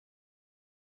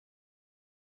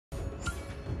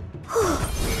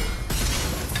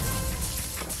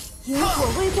萤火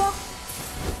微光，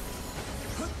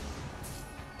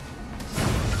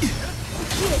烈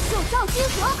秀照金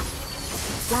河，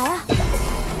来啊！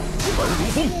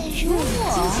如我，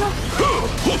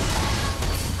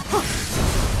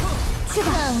去吧！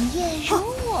冷月如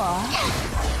我。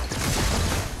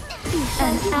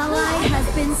An ally has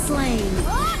been slain.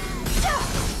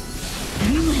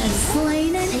 You have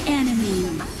slain an enemy.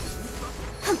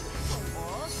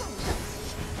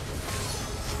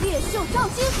 烈秀照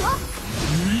金河，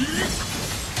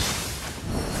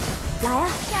来啊！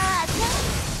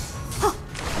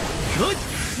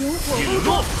萤火微光，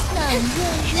冷月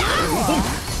如我。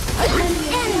An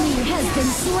enemy has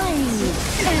been slain.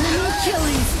 Enemy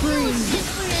killing spree.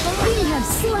 We have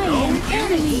slain an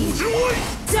enemy.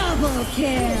 Double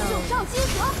kill.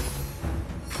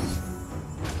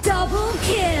 Double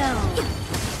kill.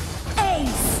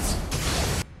 Aced.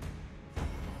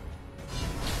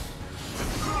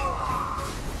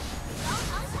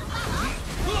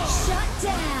 Shut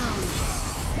down.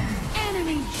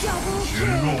 Enemy double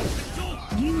kill.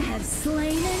 You have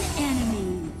slain an enemy.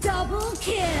 Double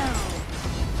kill.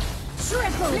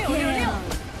 Triple kill.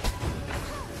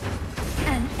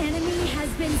 An enemy has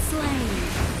been slain.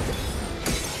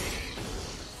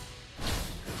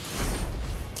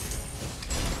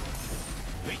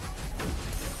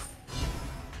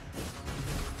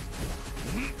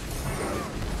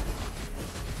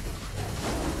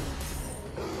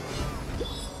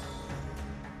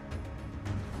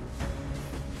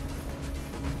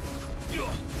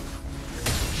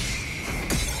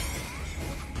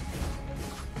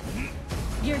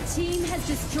 Your team has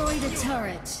destroyed a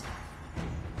turret.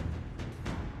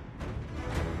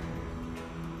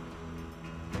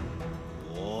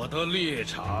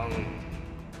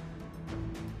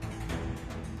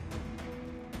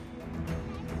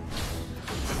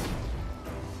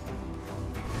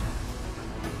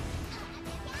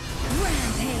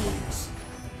 Rampage.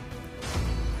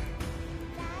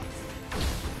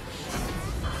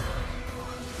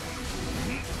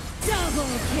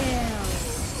 Double kill.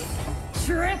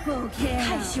 Triple kill.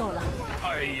 太秀了！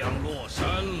太阳落山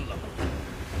了。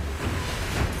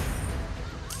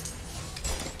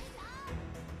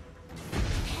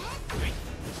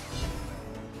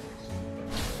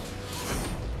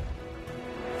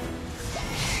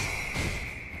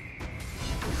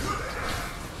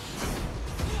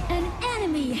An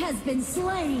enemy has been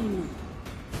slain.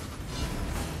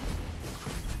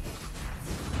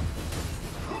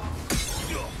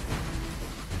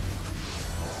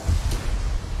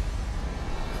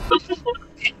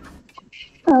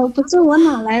 不是我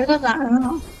哪来的人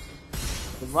啊？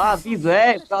什么？闭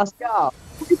嘴！不要笑！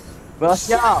不要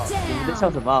笑！你在笑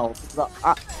什么？我不知道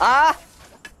啊啊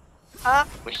啊！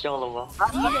我笑了吗？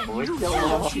敌人我入笑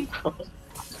了吗？战区。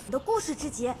你的故事之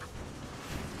结。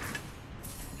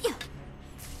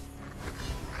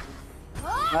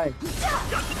哎，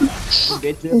你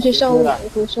别追！我去上路，我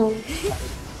去上路。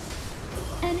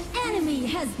 An enemy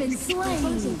has been slain.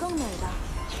 风景更美的。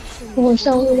 我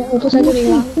上路了，我不在这里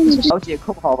了。小姐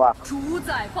控好吧。主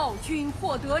宰暴君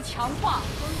获得强化，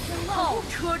炮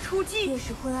车出击。越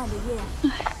是昏暗的夜，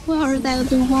唉，我要是带个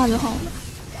动画就好了。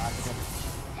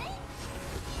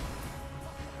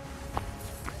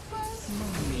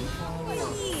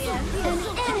An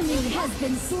enemy has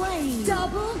been slain.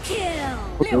 Double kill.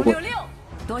 666，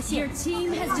多谢。 Your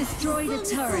team has destroyed a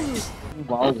turret. 不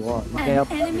保我，应该 An 要。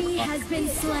 enemy has been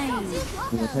slain.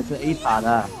 我才是 A 塔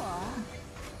的。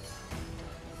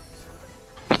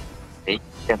 哎，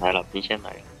先来了，兵先来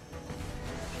了。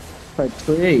快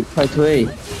推，快推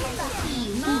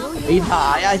 ！A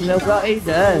塔呀，你们不要 A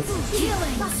人，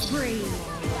 Killing spree.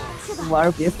 这玩意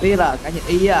儿别飞了，赶紧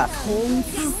A 呀！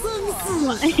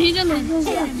哎，真的是。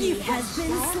 Enemy has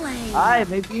been slain. 哎，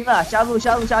没兵了，下路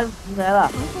兵来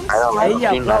了！来了来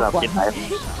了，兵来了，兵来了。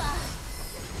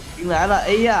兵来了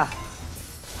 ，A 呀！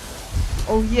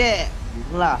哦耶，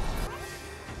赢了！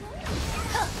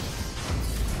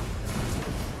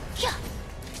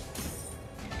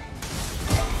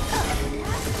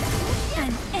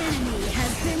 An enemy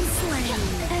has been slain.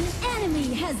 An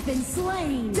enemy has been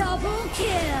slain. Double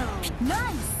kill.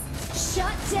 Nice.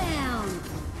 Shut down.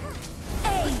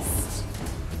 Aced.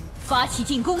 发起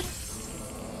进攻，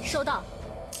收到。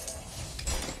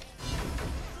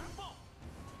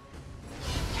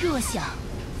弱小，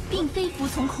并非服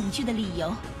从恐惧的理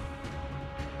由。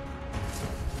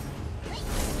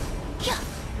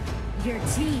 Your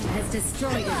team has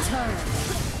destroyed a turret.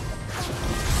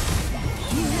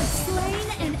 You have slain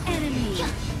an enemy.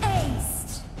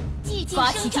 Aced.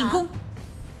 发起进攻，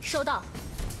收到。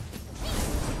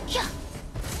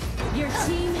Your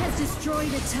team has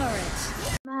destroyed a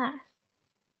turret. 妈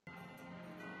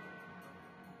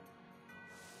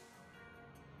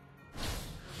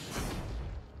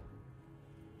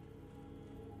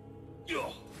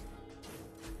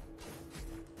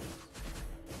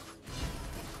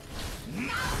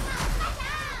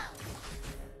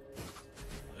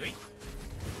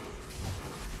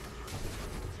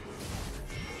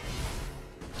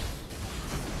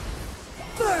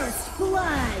，First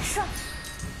blood. 上，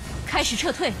开始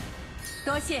撤退。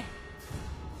多谢。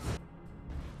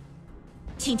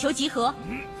请求集合。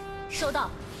收到。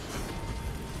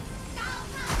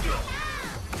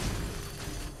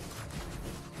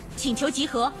请求集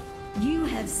合。 You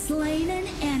have slain an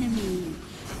enemy.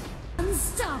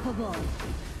 Unstoppable.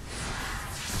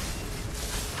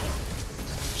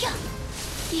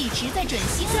 一直在准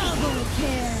心里。 Double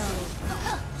kill.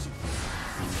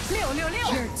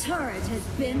 666。 Your turret has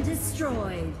been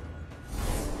destroyed.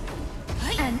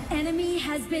 An enemy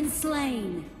has been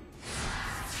slain.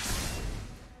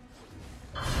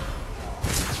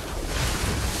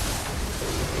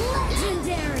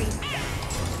 Legendary.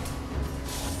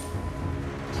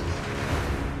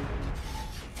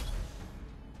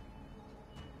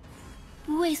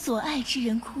 不为所爱之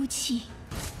人哭泣，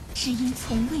只因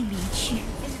从未离去。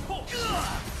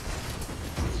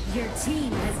 Your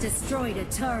team has destroyed a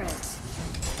turret.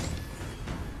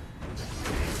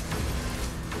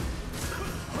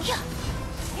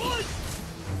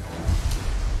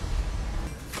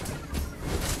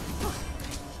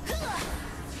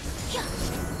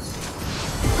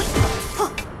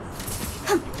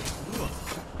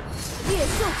 野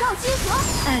兽召集合。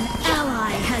 An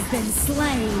ally has been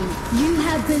slain. You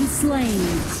have been slain.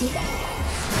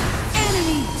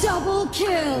 Enemy double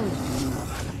kill.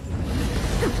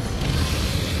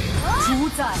 主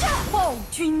宰暴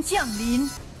君降临，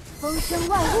风声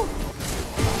万物。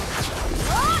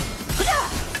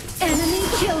 Enemy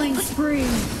killing spree.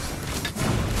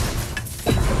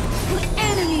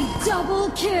 Enemy double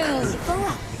kill. 疯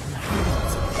了！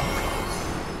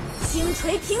星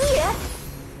锤平野，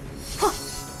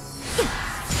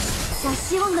撒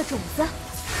希望的种子。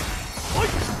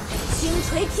星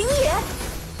锤平野，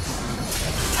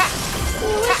你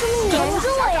为什么黏住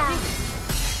我呀？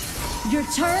 Your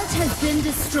turret has been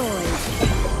destroyed.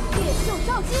 野兽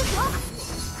召集合，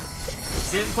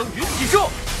先锋云起术，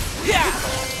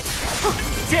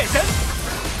剑神，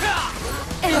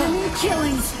 Enemy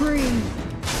killing spree.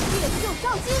 野兽召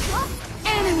集合，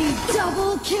 Enemy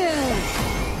double kill.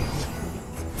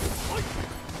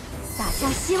 撒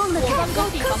下希望的太阳高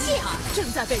地防御塔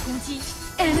正在被攻击。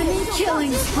 Enemy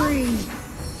killing spree.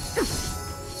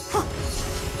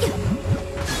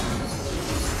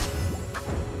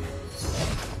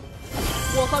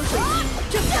 我方水晶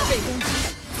正在被攻击。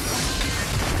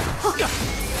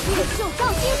野兽召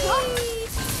集合，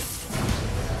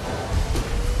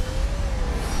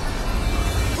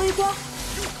微光，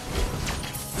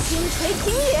星锤平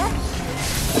野。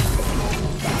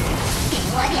给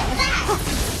我点个赞。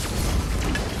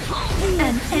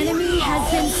 An enemy has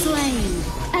been slain.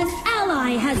 An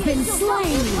ally has been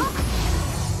slain.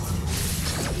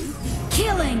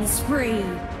 Killing spree.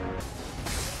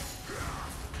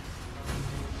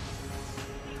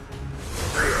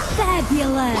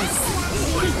 Fabulous.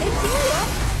 星锤平野，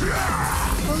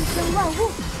风声万物。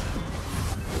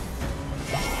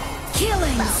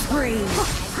 Killing spree.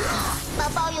 宝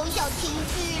宝有小情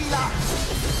绪了。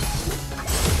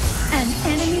 An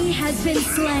enemy has been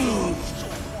slain.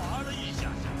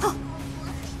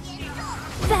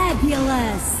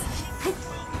 Fabulous.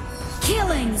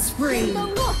 Killing spree.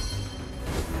 登陆。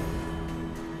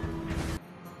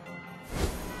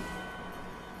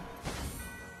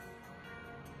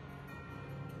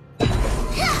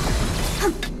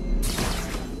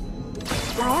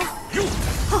来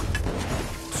啊！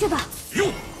去吧。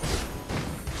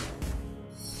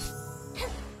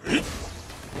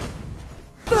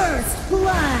 First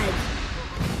blood.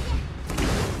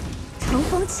 乘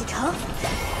风启程。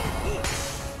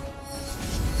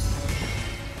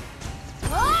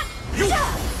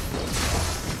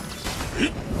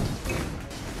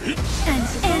 An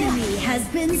enemy has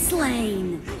been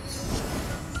slain.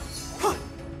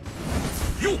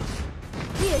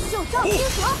 野兽召集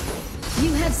合，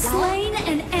 You have slain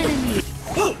an enemy.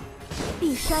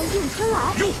 碧山映春来。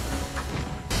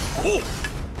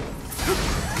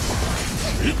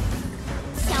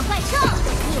小怪兽，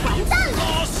你完蛋了！拉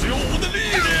朽的力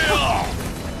量，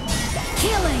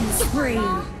 Killing spree.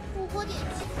 不喝点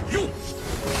气。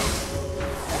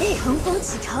乘风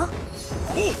启程。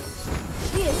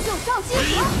野兽召集维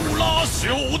合，护拉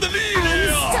朽的力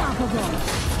量， Unstoppable.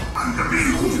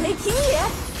 星锤平野。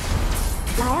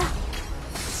来啊，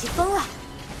起风了！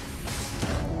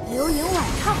流萤晚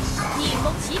唱，逆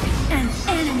风起笔。 An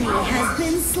enemy has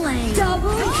been slain.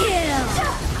 Double kill.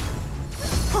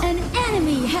 An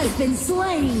enemy has been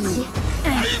slain.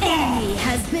 An enemy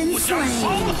has been 伤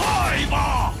slain. 害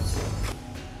吧！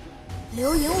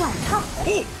流萤晚唱，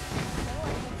轻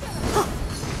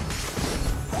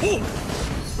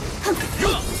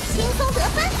松得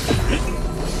分。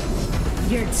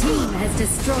Your team has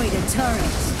destroyed a turret.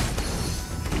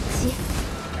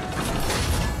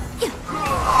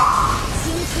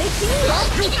 星锤平原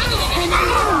An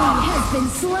enemy has been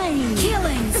slain.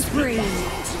 Killing spree.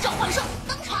 召唤兽登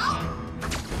场。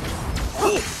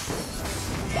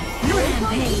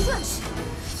 Rampage.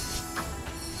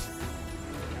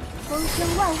 风生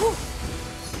万物。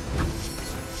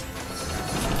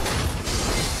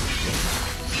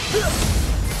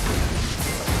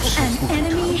An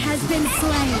enemy has been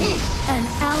slain. An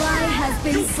ally has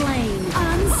been slain.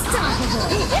 Unstoppable.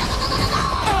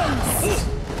 Ace.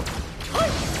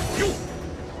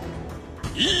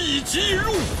 一击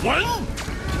入魂。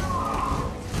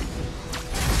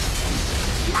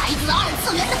来自二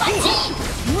次元的反击。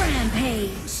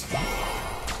 Rampage.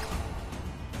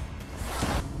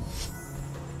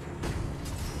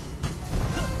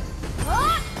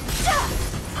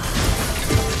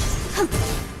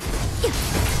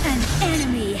 An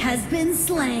enemy has been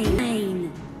slain.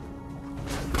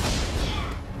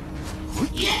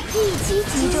 一击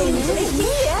击中人类平原。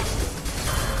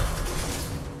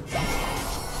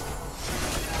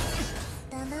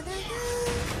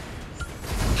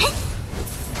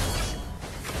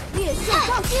烈焰撞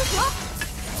击河。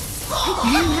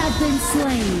You have been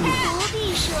slain. 不必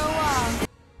奢望。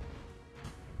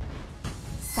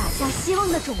撒下希望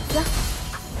的种子。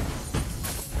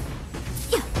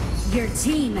Your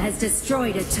team has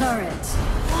destroyed a turret.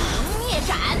 灭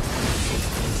斩。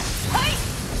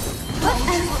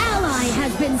 An ally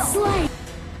has been slain.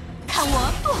 看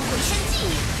我夺回身技，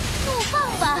怒放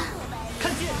吧！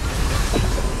看见。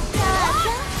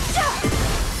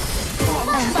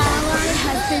An ally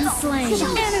has been slain.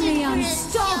 Enemy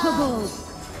unstoppable.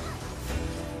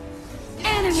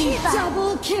 Enemy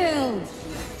double kill.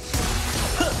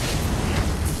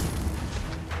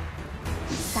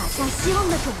 撒下希望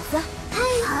的种子。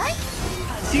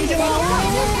听见吗？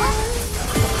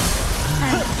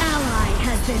 An ally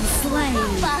has been slain.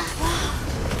 吧，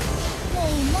美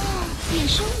貌也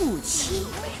是武器。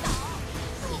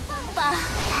吧，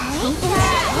从风险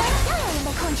让人被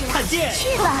控制了。看见。去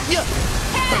吧。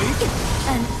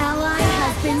 An ally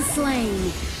has been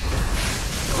slain.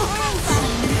 爱情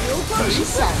流光是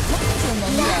想要就能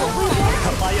有。看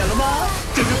花眼了吗？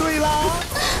这就对了。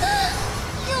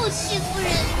又欺负人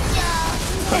家。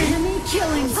 Enemy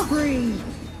killing spree.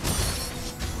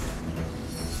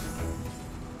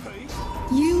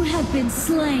 You have been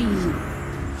slain.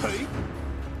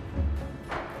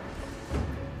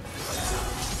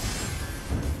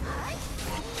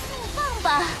 放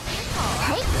吧。嘿，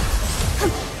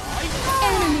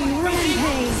 Enemy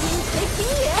rampage.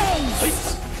 Ace.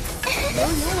 流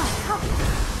萤晚唱。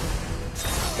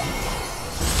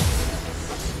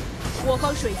我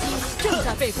方水晶正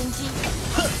在被攻击。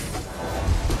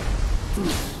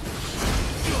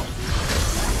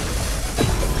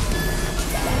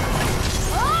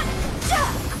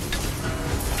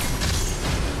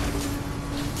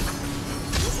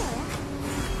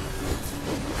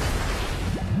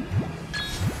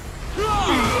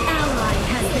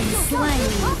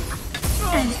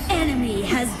An enemy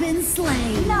has been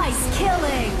slain. Nice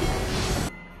killing.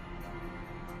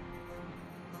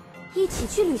 一起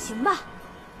去旅行吧。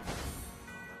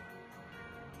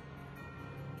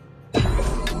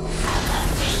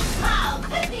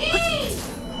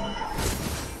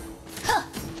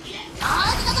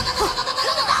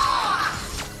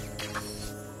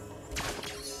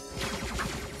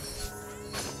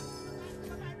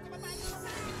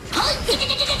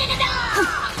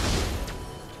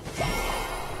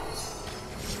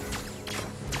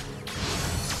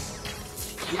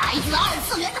来自二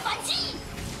次元的反击。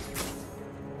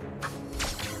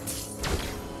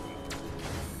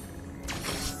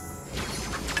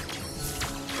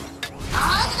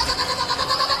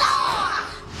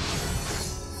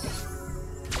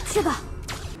去吧，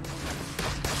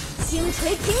星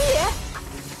锤平野。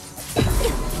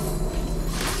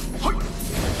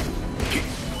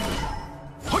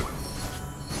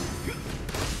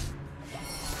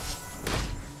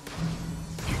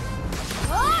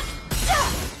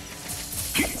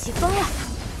起风了。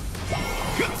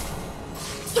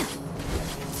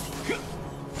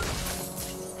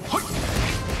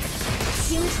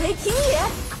星锤平野。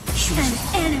An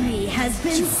enemy has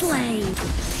been slain.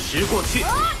 时过去，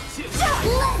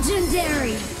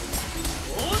 Legendary.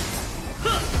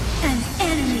 An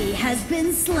enemy has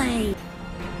been slain.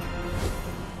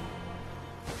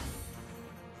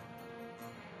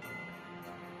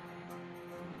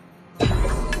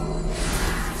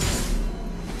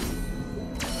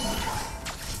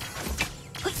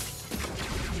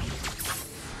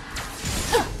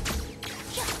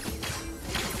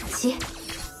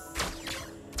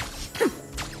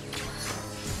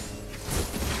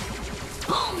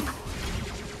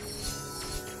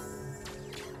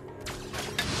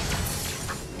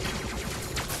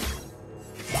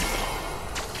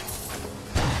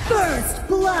 First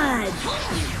blood.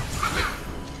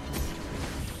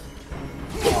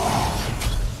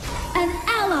 An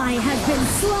ally has been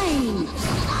slain.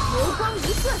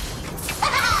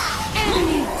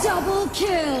 Enemy double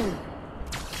kill.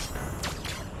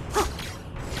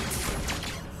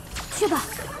 去吧，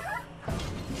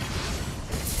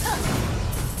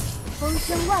风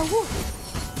生万物。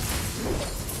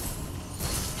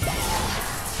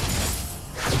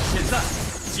现在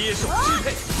接受支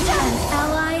配。 An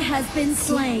ally has been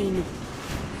slain.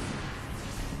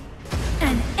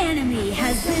 An enemy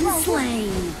has been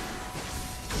slain.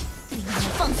 对你们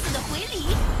放肆的回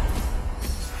礼！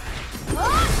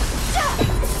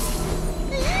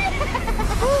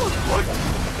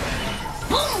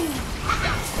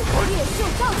烈兽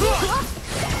造集合，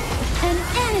 An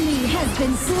enemy has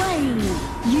been slain.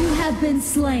 You have been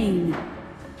slain.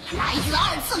 来自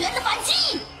二次元的反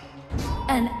击！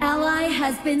 An ally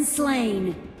has been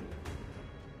slain.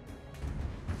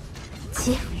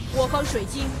 起，我方水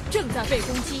晶正在被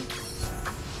攻击。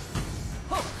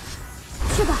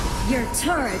去吧， Your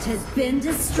turret has been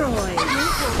destroyed.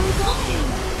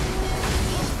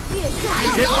 烈兽来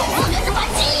自二次元的反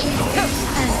击！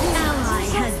 An ally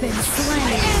has been slain.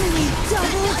 Enemy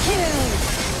double kill.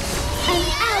 An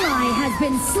ally has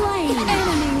been slain.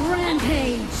 Enemy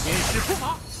rampage. 天使出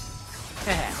马，嘿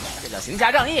嘿，这叫行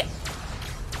侠仗义。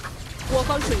我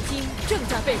方水晶正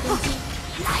在被攻击。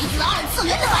来自二次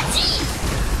元的反击！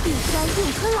碧山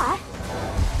映春来，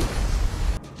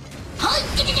嘿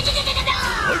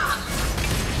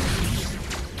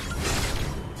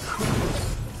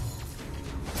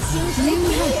，You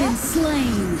have been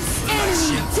slain.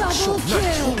 Enemy double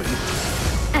kill.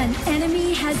 An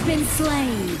enemy has been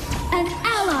slain. An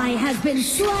ally has been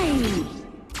slain.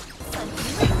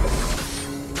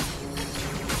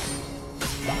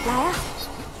 来啊！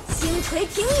星锤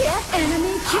平野，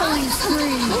 Enemy killing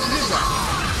spree.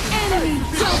 Enemy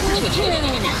double kill.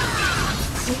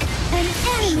 An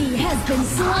enemy has been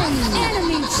slain.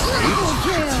 Enemy triple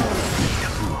kill.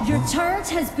 Your turret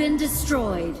has been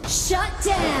destroyed. Shut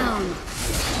down.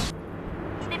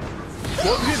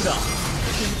 光晕的，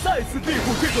请再次庇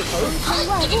护这座城。风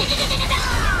万物，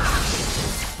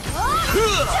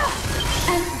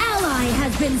 An ally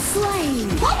has been slain.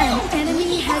 An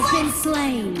enemy has been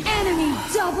slain. Enemy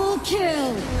double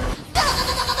kill.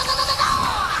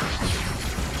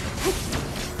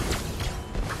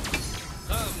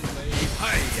 美派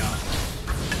呀！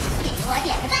给我点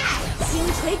个赞！星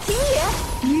锤平野，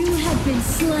 You have been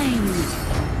slain.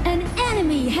 An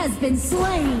enemy has been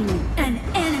slain. An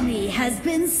enemy has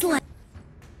been slain.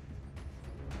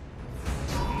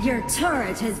 Your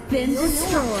turret has been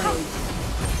destroyed.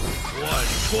 贯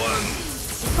穿，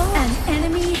 An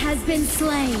enemy has been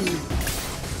slain.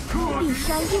 碧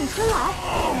山映春来，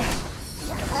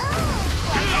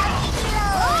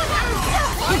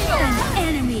 An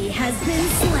enemy has been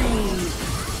slain.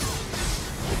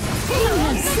 You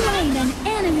have slain an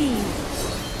enemy.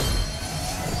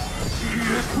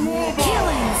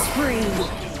 Killing spree.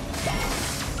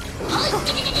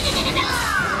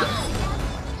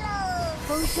 风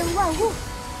生万物，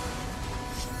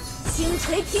星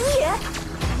锤平野，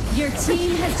 Your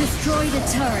team has destroyed a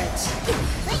turret.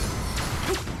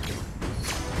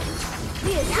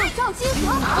 烈兽造集合，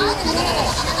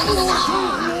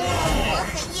我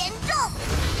很严重。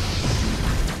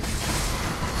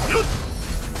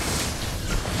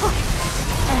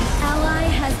 An ally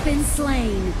has been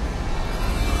slain.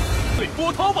 对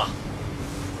波涛吧！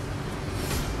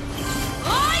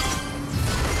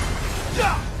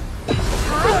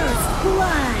 First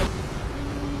blood.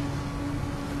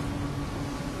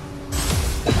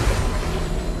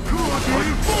 彻底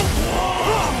复活！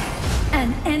 An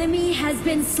enemy has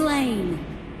been slain.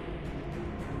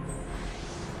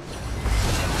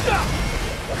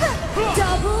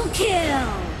 Double kill.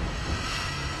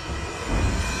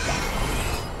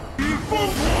 复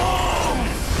活！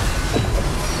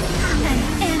 An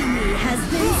enemy has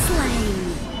been slain.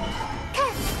 看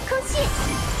空气，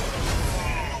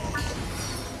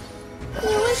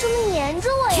什么黏着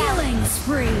我呀？ Killing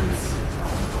spree.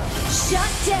 Shut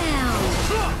down.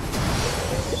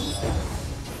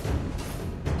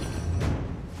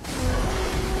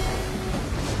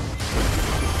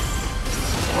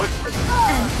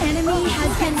 An enemy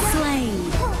has been slain.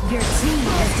 Your team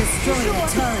has destroyed a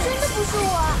真 turret. 的不是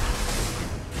我。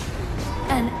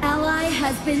 An ally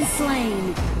has been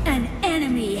slain. An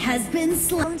enemy has been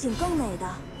slain. 风景更美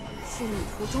的是旅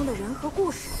途中的人和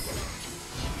故事。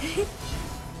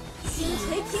星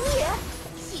锤平野，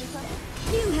喜欢。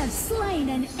 You have slain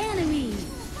an enemy.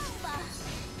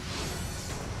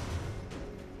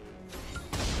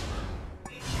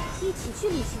 一起去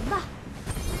旅行吧。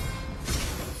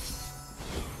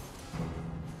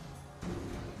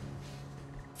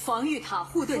防御塔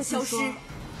护盾消失，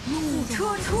弩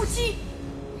车出击。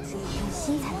只有用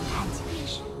心才能看见。也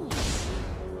是武器。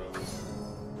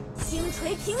星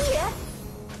锤平野，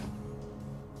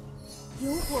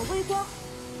萤火微光。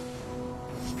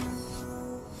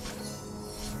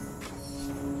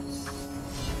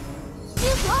集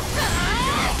合！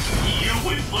也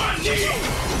会犯你。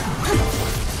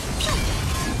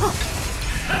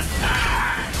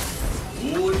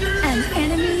 An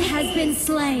enemy has been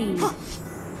slain.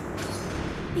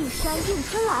 碧山映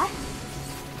春来。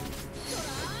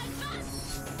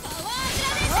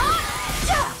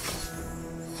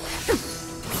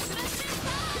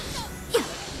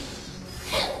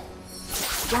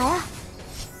来啊！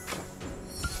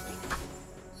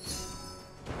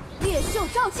猎秀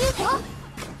照金河。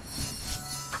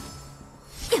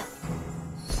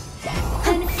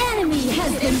 An enemy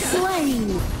has been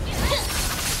slain.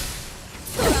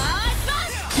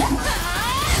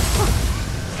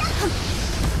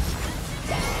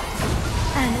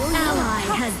 An ally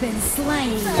has been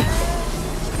slain.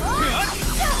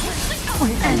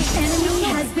 An enemy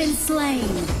has been slain.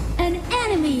 An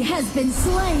enemy has been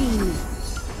slain.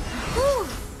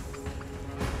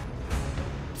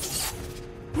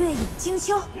 月影惊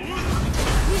秋，猎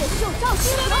秀照金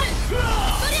河，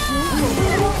萤火微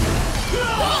光。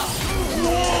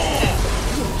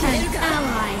 An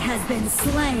ally has been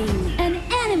slain. An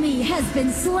enemy has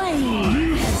been slain.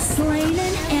 You have slain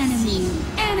an enemy.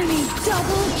 Enemy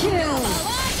double kill.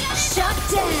 Shut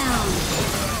down.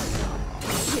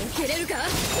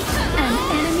 An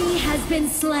enemy has been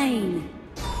slain.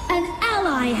 An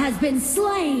ally has been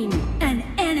slain. An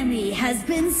enemy has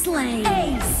been slain.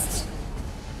 Aced.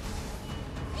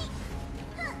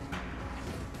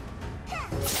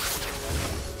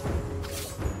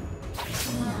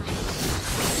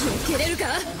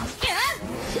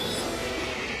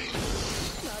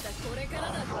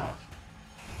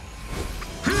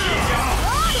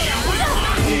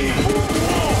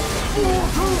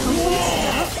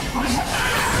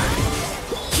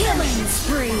 Killing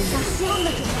spree.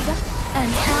 An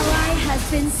ally has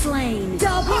been slain.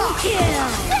 Double kill.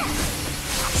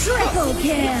 Triple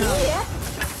kill.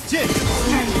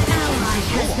 An ally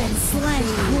has been slain.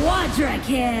 Quadra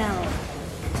kill.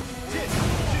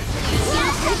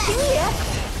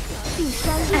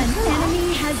 An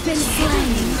enemy has been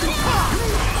slain.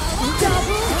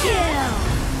 Double kill.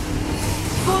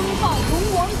 风暴龙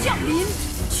王降临，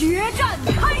决战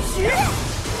开始。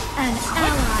 An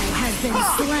ally has been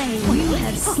slain. You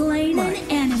have slain an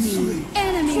enemy.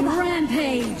 Enemy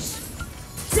rampage.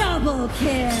 Double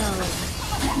kill.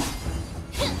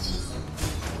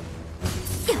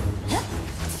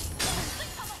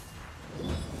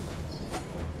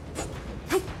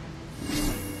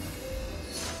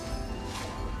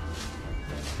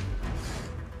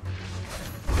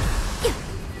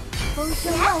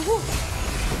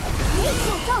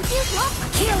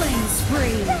 Killing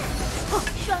spree.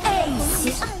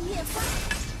 Ace.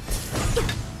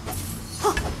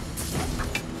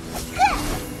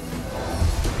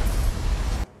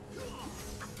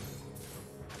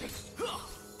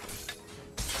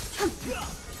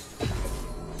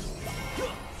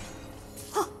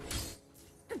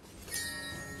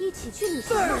 一起去旅行。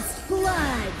 First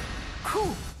blood.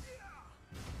 酷。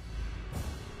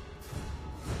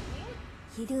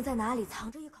一定在哪里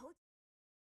藏着一口。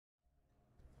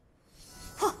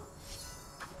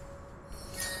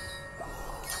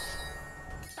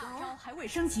大招还未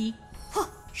升级。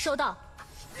收到。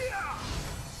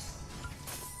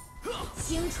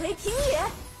星锤平野。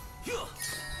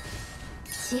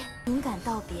其勇敢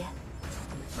道别。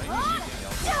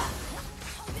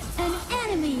 An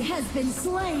enemy has been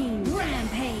slain.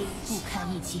 Rampage. 不堪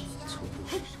一击。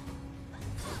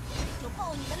就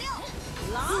爆你的料。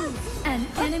 An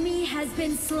enemy has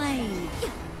been slain.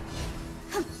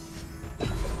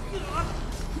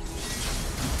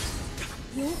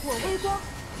 萤火微光。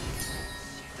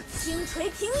星锤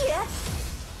平野。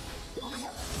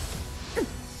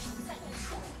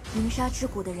鸣沙之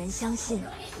谷的人相信，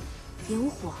萤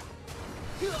火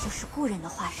就是故人的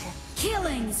化身。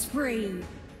Killing spree.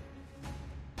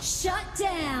 Shut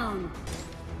down.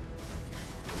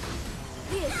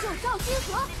 猎兽召集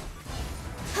合。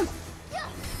哼。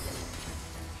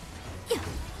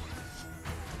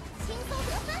轻松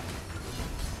得分。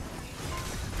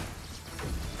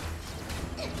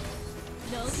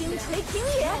星锤平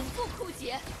野。永不枯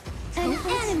竭。 An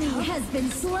enemy has been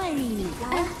slain.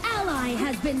 An ally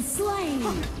has been slain.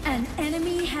 An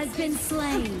enemy has been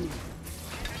slain.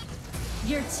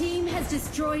 Your team has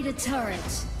destroyed a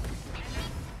turret.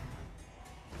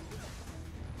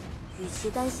 与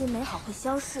其担心美好会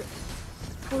消逝，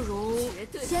不如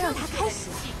先让它开始。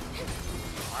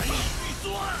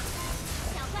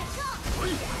小怪兽，完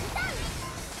蛋了！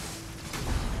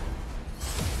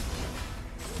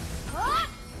啊！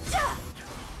这。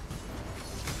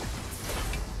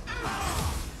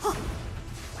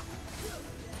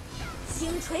 星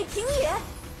锤平野，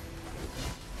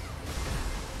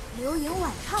流萤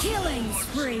晚唱 Killing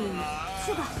spree.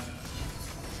 去吧。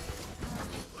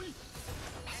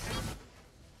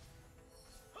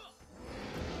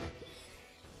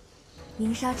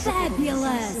鸣沙之谷的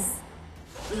人相信，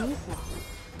萤火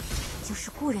就是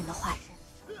故人的化身。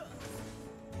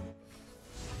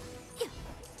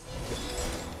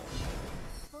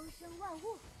风生万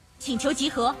物，请求集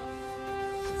合。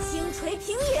星锤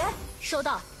平野，收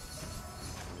到。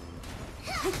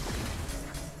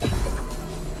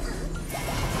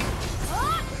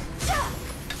 啊！这，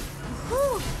呼，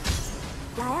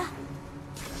来啊！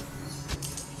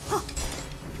哈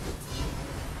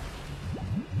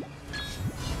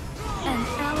An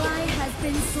ally has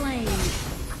been slain.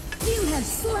 You have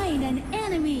slain an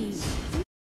enemy.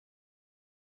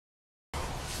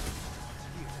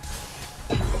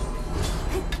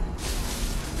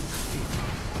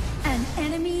 An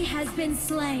enemy has been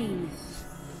slain.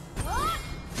 啊！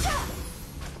这，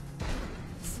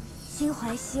心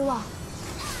怀希望，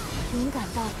勇敢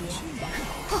道别。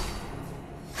哼，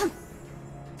哼，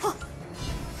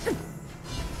哼，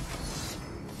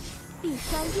碧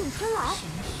山映春来。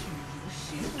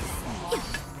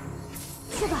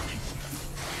 去吧。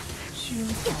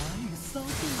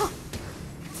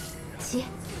起。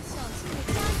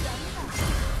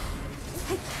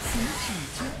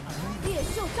猎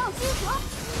兽召集合。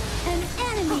An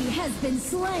enemy has been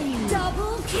slain.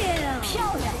 Double kill.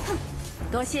 漂亮。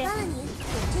多谢。帮了你，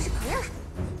我们就是朋友了。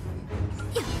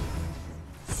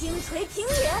星锤平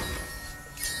野。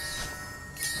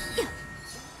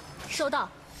收到。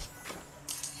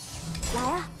来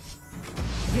啊！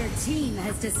 Your team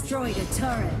has destroyed a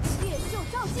turret. 猎兽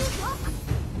召集合。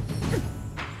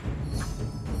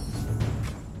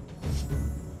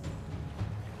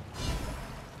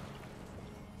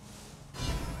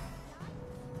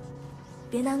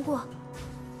别难过，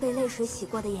被泪水洗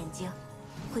过的眼睛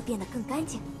会变得更干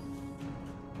净。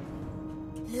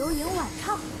流萤晚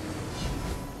唱，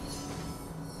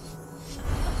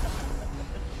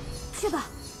去吧。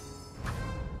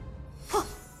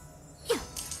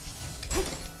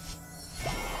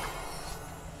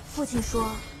 父亲说，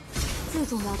最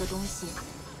重要的东西，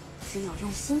只有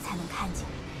用心才能看见。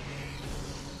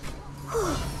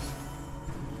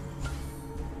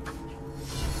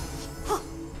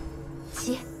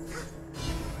起。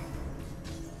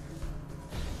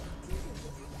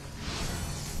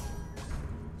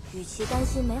与其担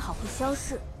心美好会消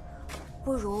逝，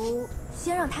不如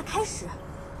先让它开始。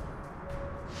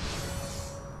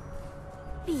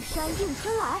碧山映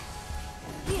春来，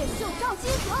猎兽召集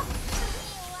合。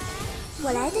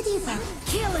 我来的地方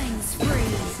Killing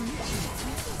spree.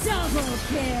 Double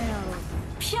kill.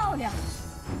 漂亮。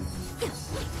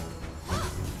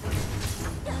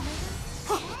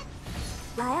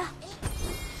来啊！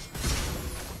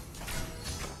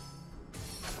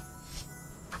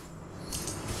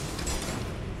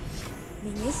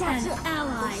每年夏 An 至，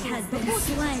 ally has been 不止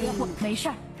结婚 slain. 没事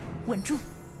儿，稳住。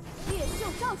猎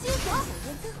兽召集合。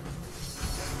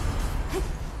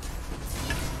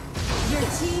 Your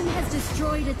team has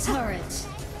destroyed a turret.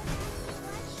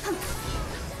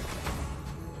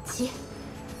 起。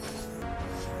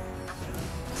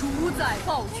主宰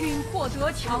暴君获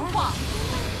得强化，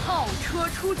炮车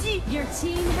出击。 Your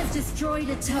team has destroyed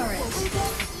a turret.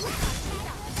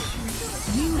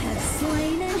 You have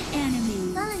slain an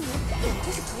enemy. 帮了你，我们就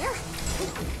是朋友了。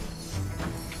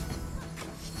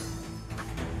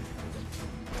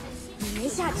每年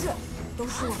夏至都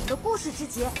是我们的故事之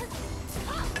节。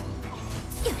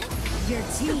 Your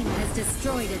team has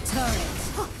destroyed a turret.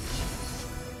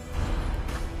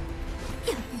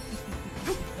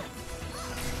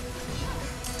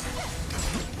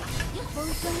 风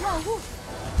生万物，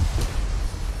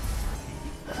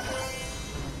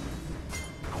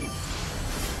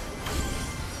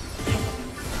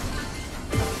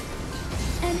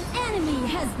 enemy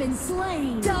has been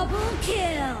slain. Double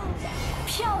kill.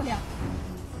 漂亮！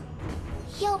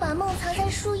要把梦藏在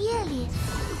树叶里，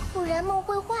不然梦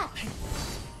会坏。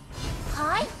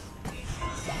嗨！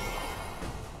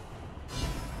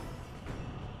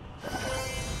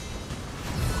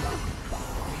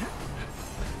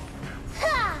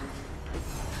哈！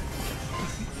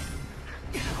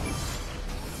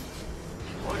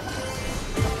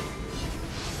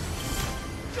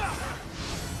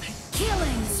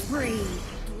 Killing spree.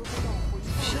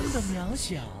 真的渺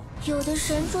小。有的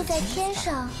神住在天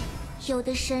上，有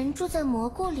的神住在蘑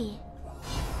菇里。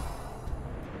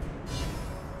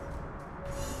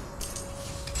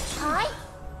嗨！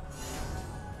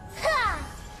哈！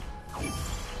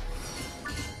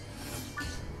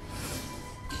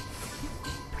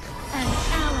 An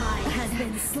ally has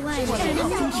been slain.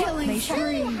 Enemy killing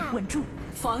spree. 稳住，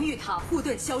防御塔护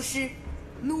盾消失，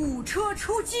弩车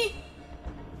出击。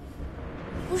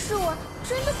 不是我，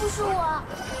真的不是我。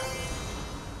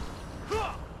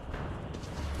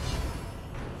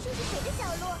这是谁的小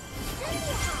鹿？真厉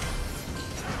害！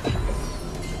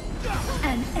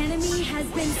 An enemy has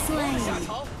been slain.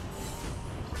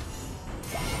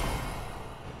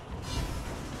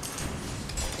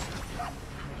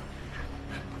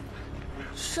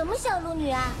 什么小鹿女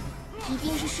啊？一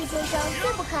定是世界上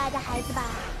最不可爱的孩子吧？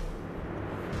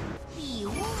礼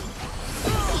物？喜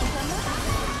欢吗？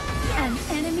 An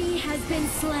enemy has been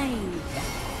slain.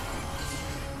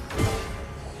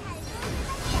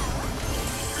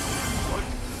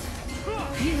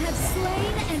 You have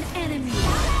slain an enemy.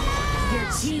 Your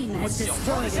team has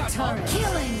destroyed a turret.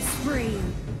 Killing spree.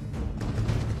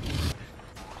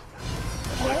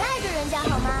 别赖着人家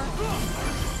好吗？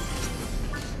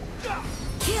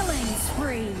 Killing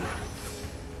spree.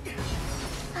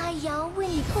 阿阳为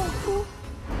你痛哭。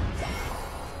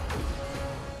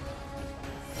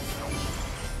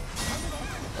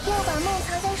 要把梦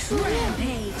藏在树叶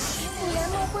里， Rampage. 不然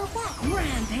梦会坏。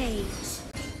 Rampage.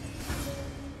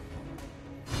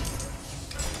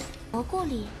 蘑菇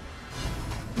里，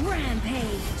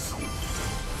 Rampage. 别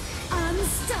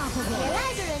Unstoppable.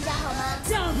 赖着人家好吗？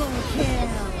 Double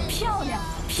kill. 漂亮，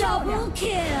漂亮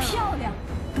Double，kill. 漂亮！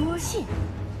多谢。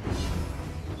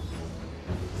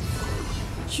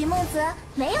徐梦泽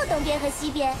没有东边和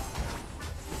西边。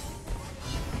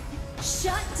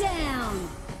 Shut down.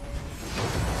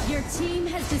 Your team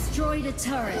has destroyed a 你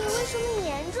turret. 为什么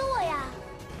黏着我呀？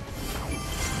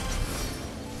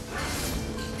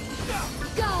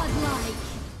 Godlike.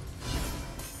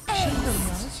 真的渺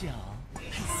小，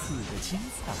死的精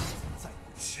彩。再不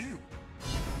欺辱。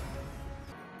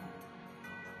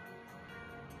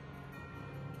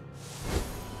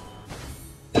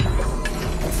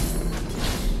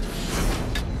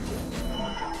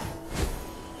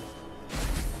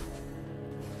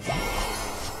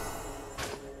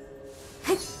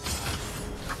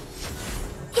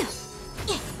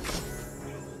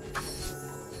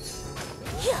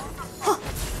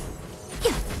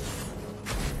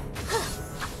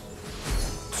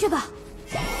 去吧。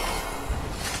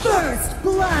First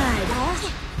blood.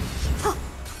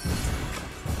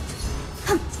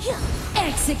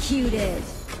 Executed.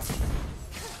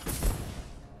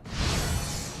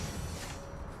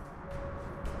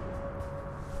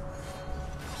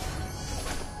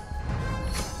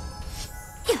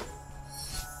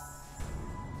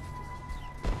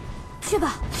去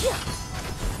吧。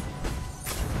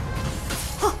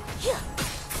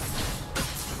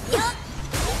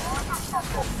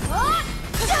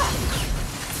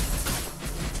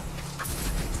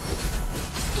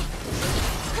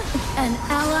An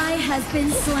ally has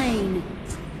been slain.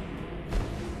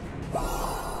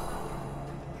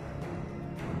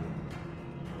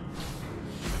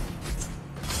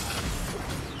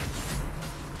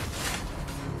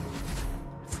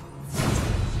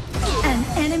 An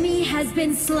enemy has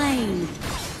been slain.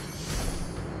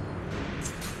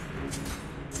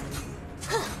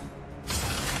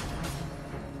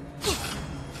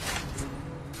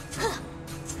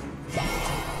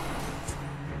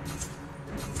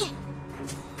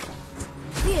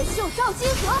《猎秀照金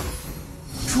河》，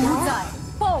主宰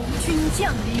暴君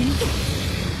降临。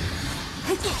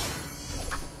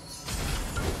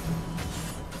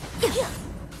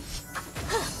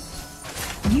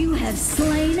 You have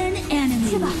slain an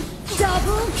enemy.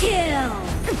 Double kill.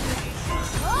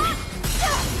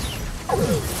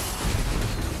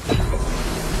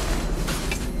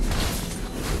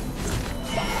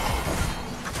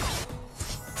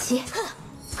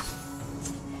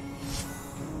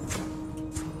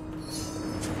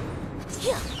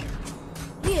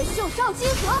《猎秀照金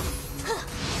河》。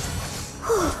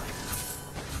 An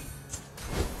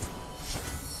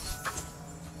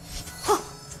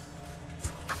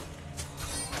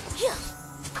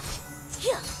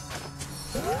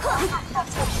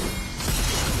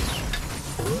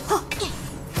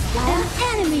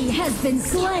been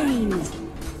slain.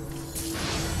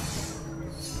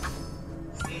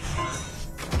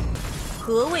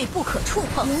 何谓不可触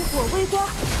碰？萤火微光，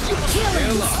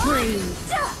 Killing spree.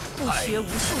 不学无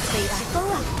术悲哀。疯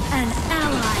了！ An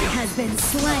ally has been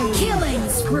slain. Killing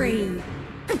spree.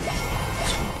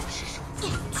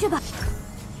 去吧！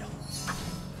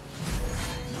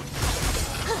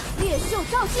烈秀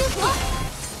照金河，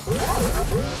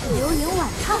流萤晚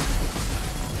踏，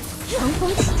乘风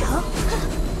启程。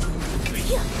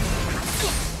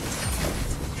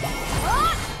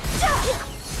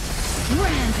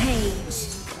Rampage.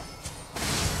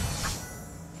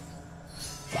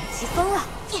 起风了，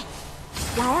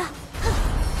来啊！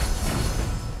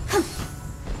哼，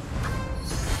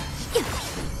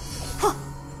哼，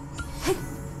嘿，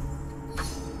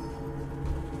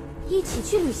一起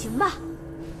去旅行吧。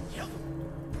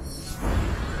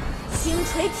星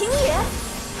锤平野，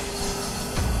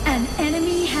 An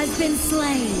enemy has been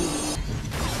slain.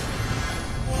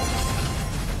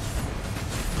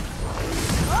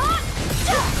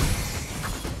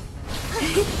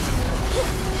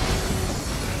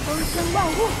 风生万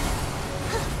物，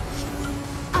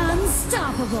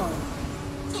 Unstoppable.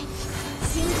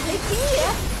 星锤平野，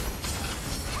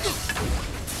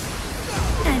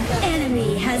 An enemy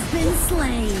has been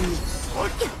slain.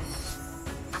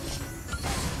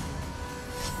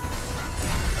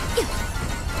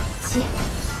 起，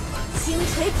星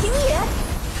锤平野，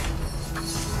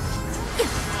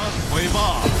 尾巴，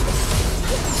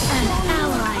 An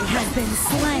ally has been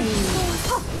slain.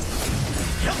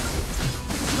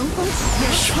 乘风启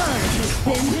Your 程。 turret has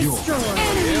been destroyed.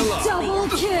 Enemy double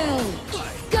kill.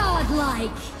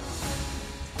 Godlike.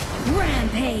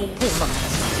 Rampage.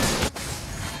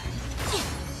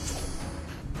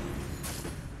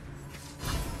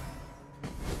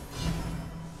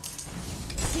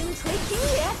 星锤平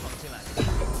野，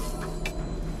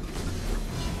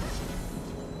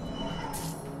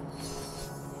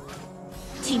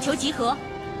请求集合。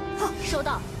收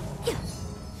到。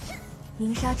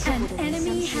鸣沙之 An 谷的人相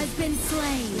enemy 信 has been 萤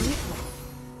slain. 火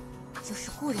就是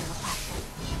故人的化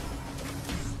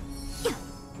身。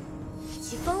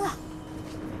起风了，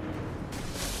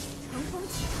乘风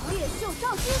启程，烈秀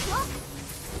照金河。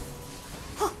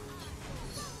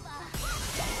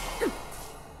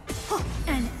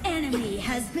 An enemy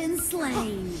has been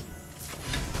slain.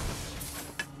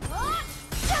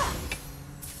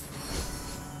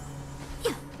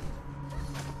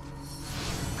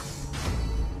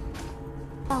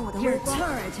 让我的微 Your 光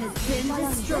turret has been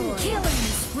destroyed. Killing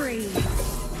spree.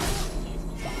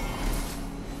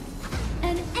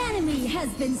 An enemy has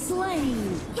been slain.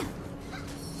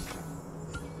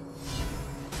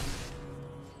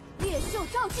 烈秀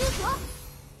照金河，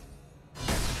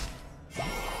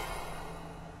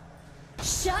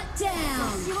 Shut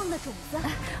down. 希望的种子。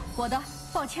我的，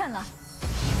抱歉了。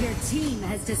 Your team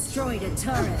has destroyed a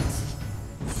turret.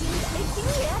 星锤平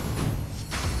野，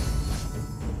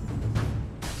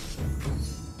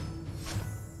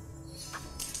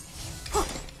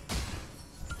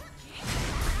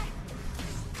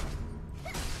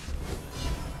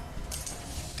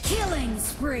 Killing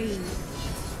spree.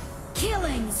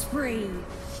 Killing spree.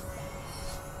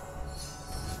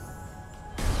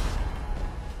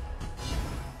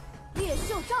 烈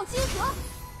秀照金河。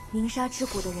鸣沙之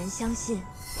谷的人相信，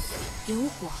萤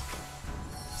火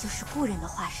就是故人的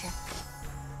化身。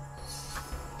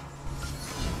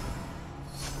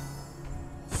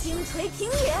星锤平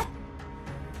野，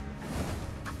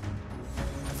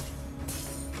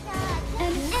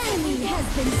 An enemy has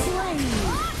been slain.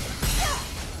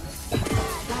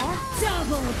 来啊！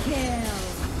 Double kill.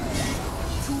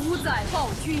 主宰暴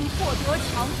君获得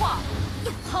强化，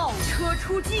炮车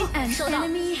出击。 An 收到。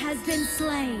 enemy has been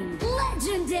slain.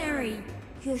 Legendary.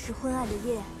 越是昏暗的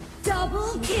夜，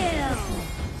 Double kill.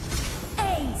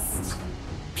 Aced.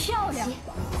 漂亮。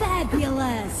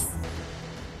 Fabulous.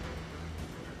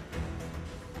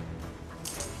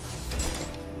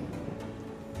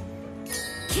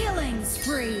 Killing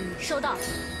spree. 收到。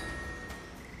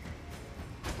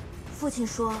父亲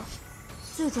说，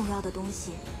最重要的东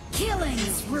西， Killing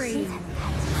心 spree. 才能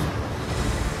看见。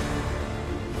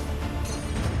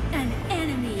 An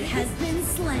enemy has been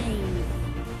slain.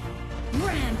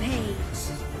 Rampage.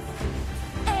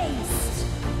 Aced.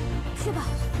 去吧，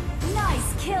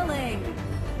 Nice killing.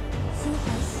 心怀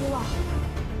希望，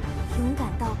勇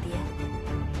敢道别。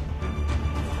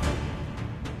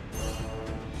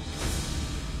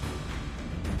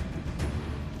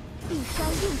一山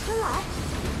映春来，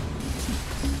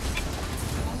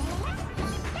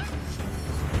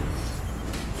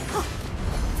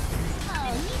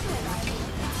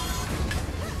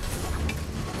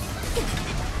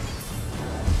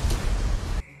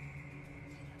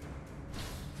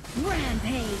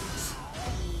 Rampage.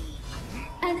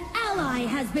 An ally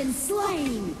has been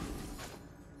slain.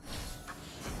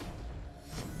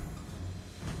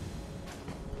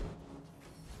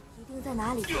 一定在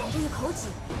哪里藏着一口井，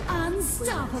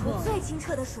 Unstoppable. 最清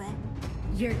澈的水。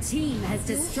 Your team has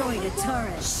destroyed a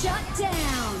turret. Shut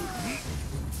down.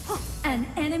 An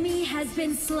enemy has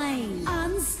been slain.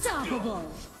 Unstoppable.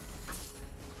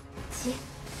 起，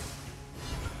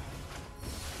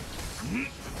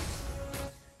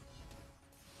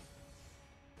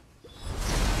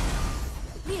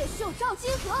烈秀照金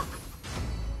河，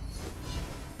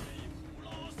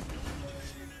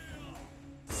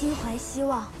心怀希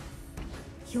望，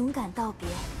勇敢道别。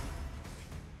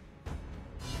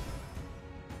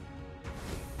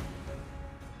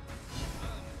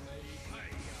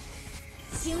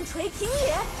星锤平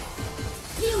野。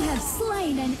 You have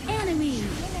slain an enemy.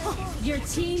 Your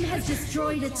team has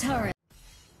destroyed a turret.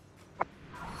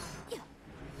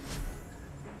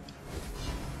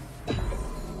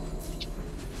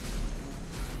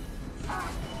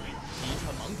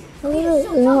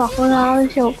 我往后拉了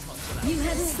秀， You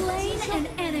have slain an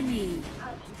enemy.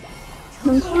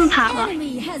 能控塔 An 吧？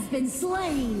 enemy has been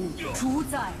slain. 主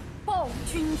宰暴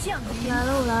君降临。来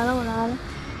了，我来了，我来了。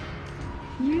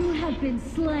 You have been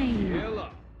slain.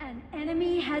 An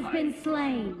enemy has been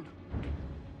slain.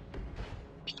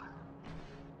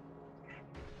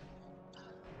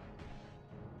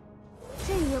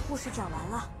 这一页故事讲完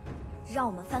了，让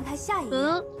我们翻开下一页。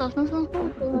小声声后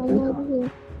出来了，就是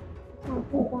打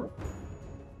字吧。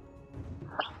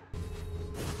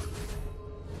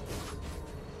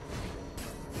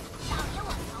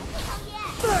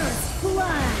 First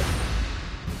blood.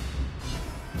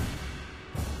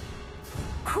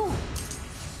 酷，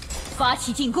发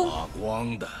起进攻。发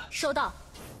光的收到。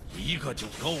一个就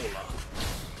够了。